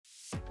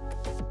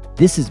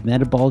This is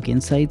Metabolic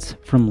Insights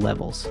from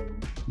Levels,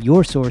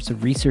 your source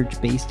of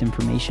research-based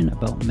information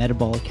about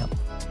metabolic health.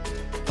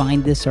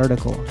 Find this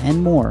article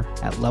and more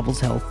at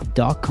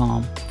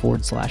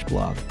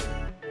levelshealth.com/blog.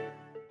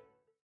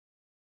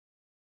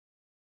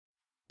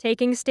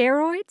 Taking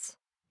steroids?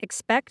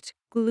 Expect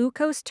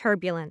glucose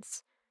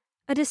turbulence.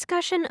 A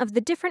discussion of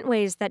the different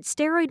ways that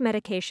steroid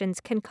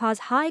medications can cause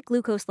high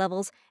glucose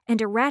levels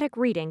and erratic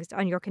readings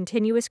on your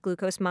continuous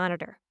glucose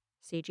monitor,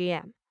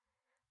 CGM.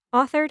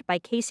 Authored by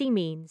Casey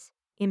Means,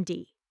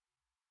 MD.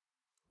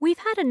 We've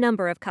had a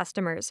number of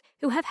customers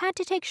who have had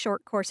to take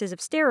short courses of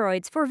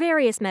steroids for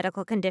various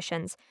medical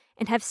conditions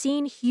and have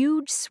seen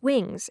huge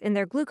swings in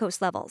their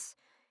glucose levels.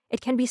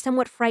 It can be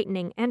somewhat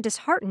frightening and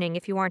disheartening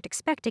if you aren't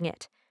expecting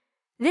it.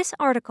 This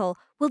article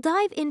will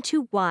dive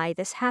into why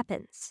this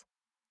happens.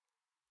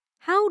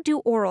 How do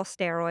oral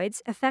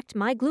steroids affect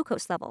my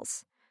glucose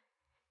levels?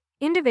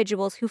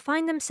 Individuals who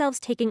find themselves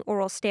taking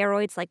oral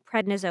steroids like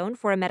prednisone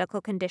for a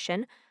medical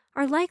condition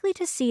are likely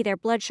to see their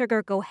blood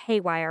sugar go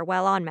haywire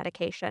while on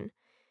medication.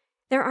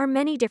 There are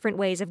many different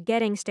ways of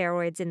getting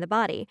steroids in the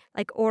body,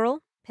 like oral,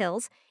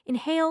 pills,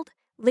 inhaled,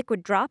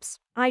 liquid drops,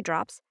 eye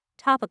drops,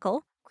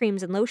 topical,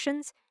 creams and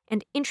lotions,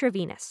 and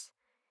intravenous.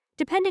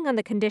 Depending on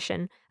the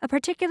condition, a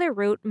particular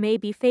route may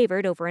be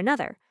favored over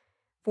another.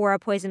 For a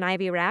poison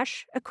ivy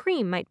rash, a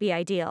cream might be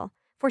ideal.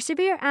 For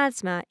severe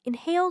asthma,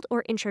 inhaled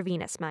or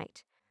intravenous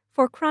might.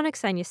 For chronic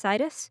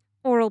sinusitis,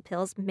 oral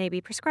pills may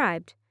be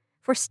prescribed.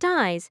 For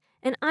styes,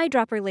 an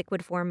eyedropper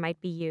liquid form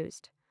might be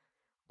used.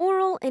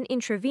 Oral and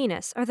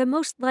intravenous are the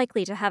most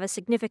likely to have a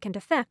significant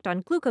effect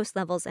on glucose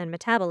levels and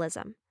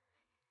metabolism.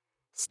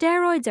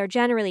 Steroids are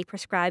generally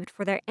prescribed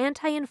for their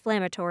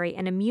anti-inflammatory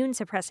and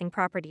immune-suppressing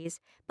properties,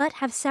 but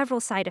have several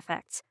side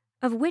effects,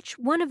 of which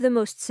one of the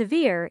most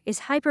severe is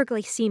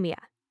hyperglycemia,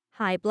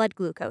 high blood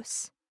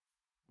glucose.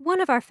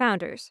 One of our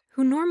founders,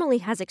 who normally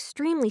has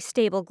extremely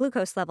stable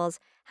glucose levels,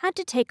 had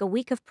to take a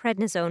week of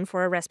prednisone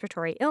for a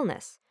respiratory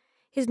illness.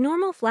 His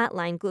normal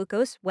flatline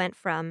glucose went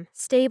from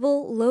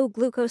stable, low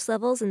glucose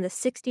levels in the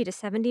 60 to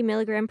 70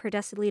 mg per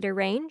deciliter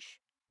range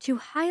to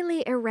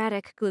highly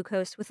erratic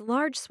glucose with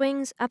large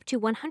swings up to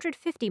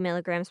 150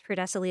 mg per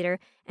deciliter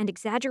and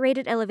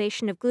exaggerated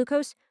elevation of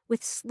glucose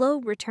with slow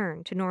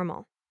return to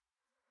normal.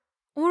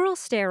 Oral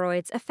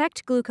steroids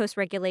affect glucose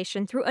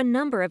regulation through a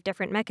number of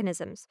different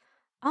mechanisms,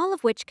 all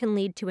of which can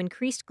lead to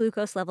increased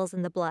glucose levels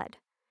in the blood.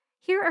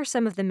 Here are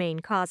some of the main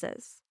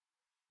causes.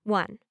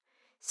 1.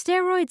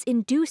 Steroids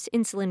induce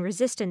insulin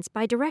resistance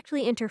by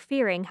directly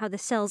interfering how the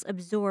cells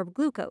absorb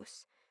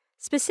glucose.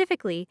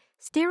 Specifically,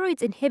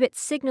 steroids inhibit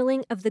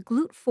signaling of the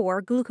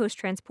GLUT4 glucose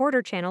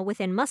transporter channel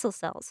within muscle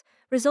cells,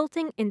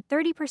 resulting in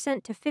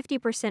 30% to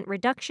 50%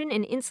 reduction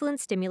in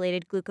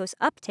insulin-stimulated glucose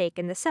uptake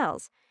in the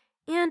cells,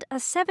 and a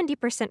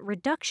 70%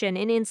 reduction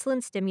in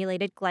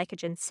insulin-stimulated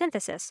glycogen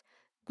synthesis,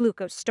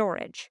 glucose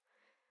storage.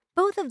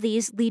 Both of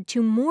these lead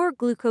to more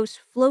glucose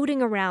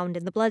floating around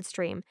in the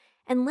bloodstream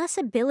and less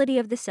ability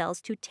of the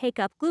cells to take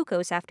up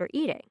glucose after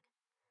eating.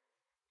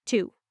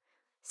 2.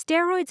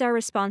 Steroids are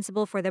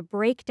responsible for the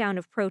breakdown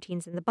of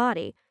proteins in the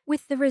body,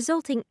 with the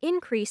resulting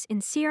increase in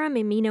serum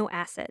amino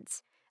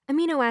acids.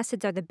 Amino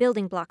acids are the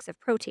building blocks of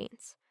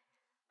proteins.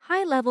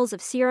 High levels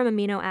of serum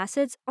amino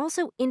acids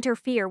also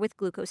interfere with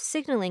glucose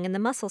signaling in the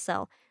muscle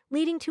cell,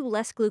 leading to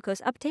less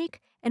glucose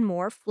uptake and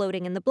more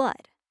floating in the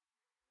blood.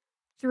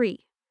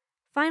 3.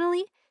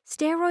 Finally,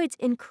 steroids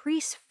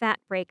increase fat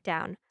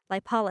breakdown,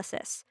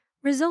 lipolysis,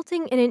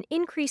 resulting in an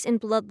increase in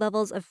blood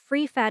levels of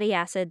free fatty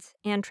acids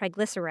and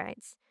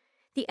triglycerides.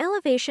 The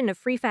elevation of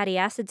free fatty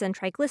acids and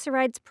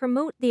triglycerides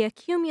promote the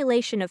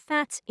accumulation of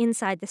fats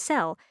inside the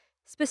cell,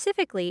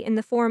 specifically in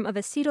the form of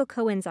acetyl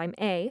coenzyme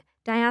A,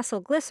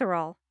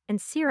 diacylglycerol, and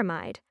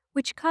ceramide,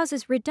 which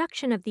causes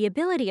reduction of the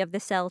ability of the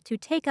cell to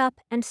take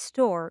up and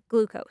store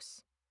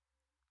glucose.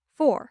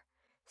 4.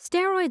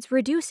 Steroids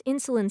reduce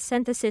insulin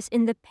synthesis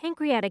in the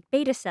pancreatic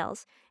beta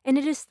cells, and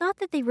it is thought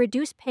that they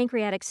reduce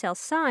pancreatic cell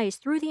size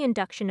through the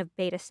induction of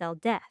beta cell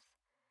death.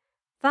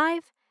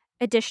 5.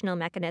 Additional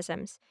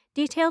mechanisms,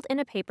 detailed in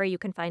a paper you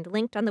can find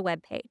linked on the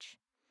webpage.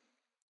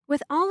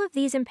 With all of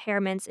these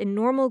impairments in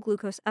normal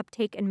glucose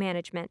uptake and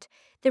management,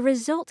 the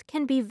result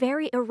can be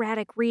very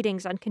erratic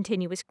readings on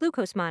continuous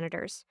glucose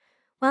monitors.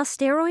 While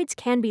steroids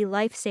can be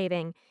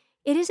life-saving,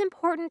 it is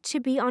important to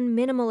be on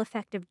minimal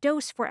effective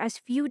dose for as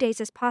few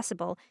days as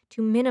possible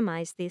to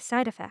minimize these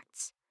side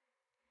effects.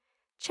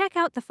 Check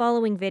out the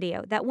following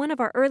video that one of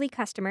our early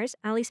customers,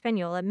 Ali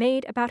Spagnola,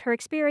 made about her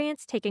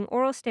experience taking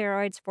oral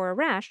steroids for a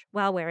rash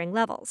while wearing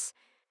Levels.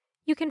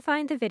 You can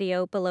find the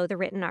video below the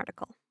written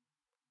article.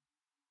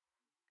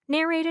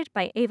 Narrated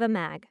by Ava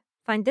Mag.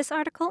 Find this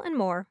article and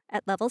more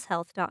at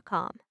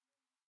levelshealth.com.